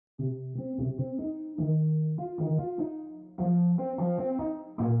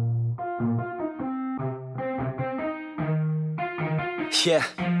Yeah,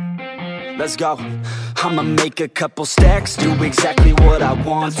 let's go. I'ma make a couple stacks, do exactly what I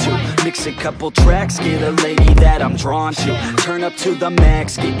want to. Mix a couple tracks, get a lady that I'm drawn to. Turn up to the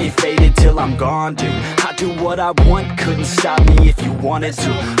max, get me faded till I'm gone, dude. I do what I want, couldn't stop me if you wanted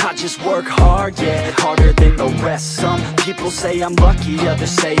to. I just work hard, yeah, harder than the rest. Some people say I'm lucky,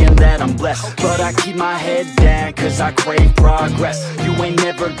 others saying that I'm blessed. But I keep my head down, cause I crave progress. You ain't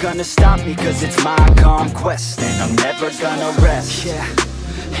never gonna stop me, cause it's my conquest. And I'm never gonna rest, yeah.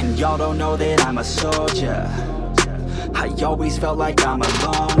 And y'all don't know that I'm a soldier. I always felt like I'm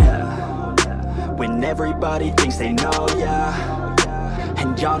alone, yeah. When everybody thinks they know, yeah.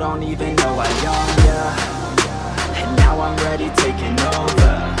 And y'all don't even know I own, yeah. And now I'm ready taking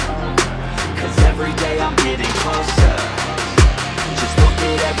over, cause every day I'm getting closer. Just look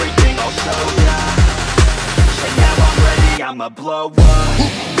at everything I'll show ya. And now I'm ready, I'ma blow up.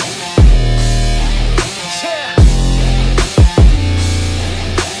 Yeah.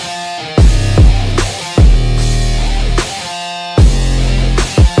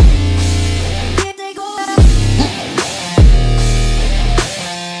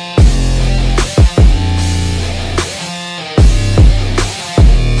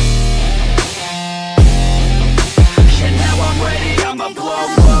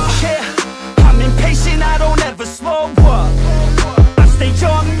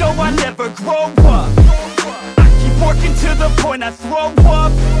 When I throw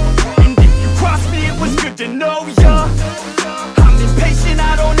up, and if you cross me, it was good to know ya. I'm impatient,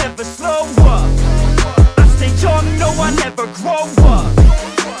 I don't ever slow up. I stay young, no, I never grow up.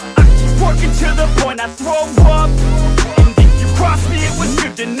 I keep working to the point I throw up, and if you cross me, it was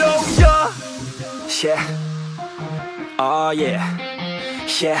good to know ya. Yeah, oh yeah,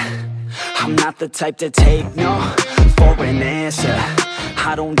 yeah. I'm not the type to take no for an answer.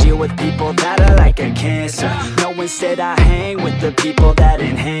 I don't deal with people that are like a cancer. No, instead I hang with the people that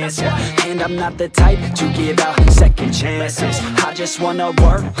enhance ya. And I'm not the type to give out second chances. I just wanna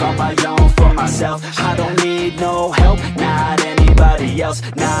work on my own for myself. I don't need no help, not anybody else.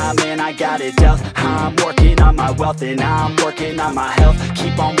 Nah, man, I got it dealt. I'm working on my wealth and I'm working on my health.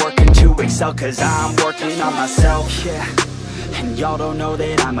 Keep on working to excel, cause I'm working on myself. Yeah, and y'all don't know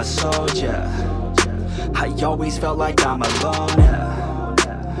that I'm a soldier. I always felt like I'm alone, yeah.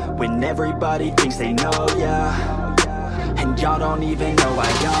 When everybody thinks they know, yeah. And y'all don't even know I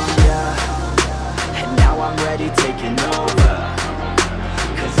own, yeah. And now I'm ready taking over,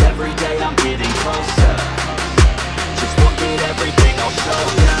 cause every day I'm getting closer. Just look at everything I'll show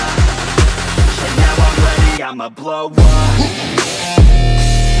ya. And now I'm ready, I'ma blow up.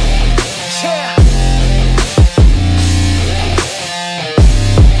 Yeah.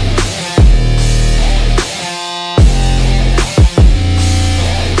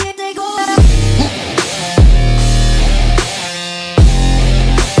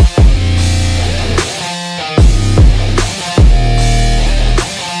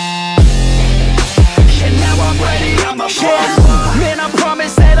 Man, I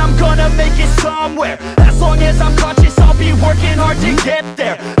promise that I'm gonna make it somewhere. As long as I'm conscious, I'll be working hard to get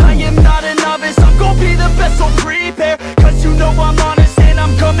there. I am not a novice, I'm gonna be the best, so prepare. Cause you know I'm on